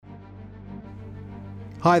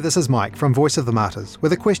Hi, this is Mike from Voice of the Martyrs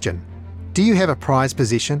with a question. Do you have a prized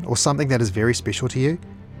possession or something that is very special to you?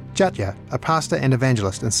 Jatya, a pastor and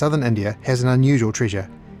evangelist in southern India, has an unusual treasure.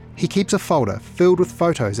 He keeps a folder filled with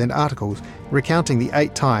photos and articles recounting the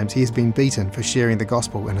 8 times he has been beaten for sharing the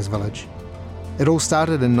gospel in his village. It all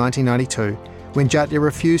started in 1992 when Jatya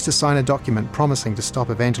refused to sign a document promising to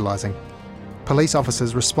stop evangelizing. Police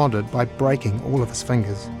officers responded by breaking all of his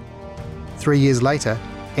fingers. 3 years later,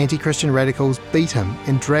 anti-Christian radicals beat him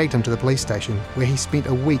and dragged him to the police station, where he spent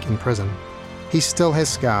a week in prison. He still has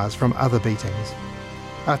scars from other beatings.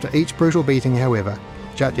 After each brutal beating, however,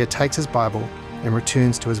 Jatya takes his Bible and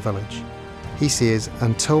returns to his village. He says,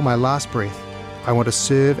 "Until my last breath, I want to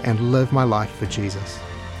serve and live my life for Jesus."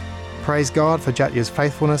 Praise God for Jatya's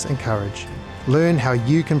faithfulness and courage. Learn how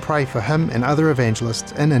you can pray for him and other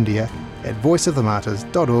evangelists in India at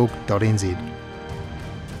voiceofthemartyrs.org.nz.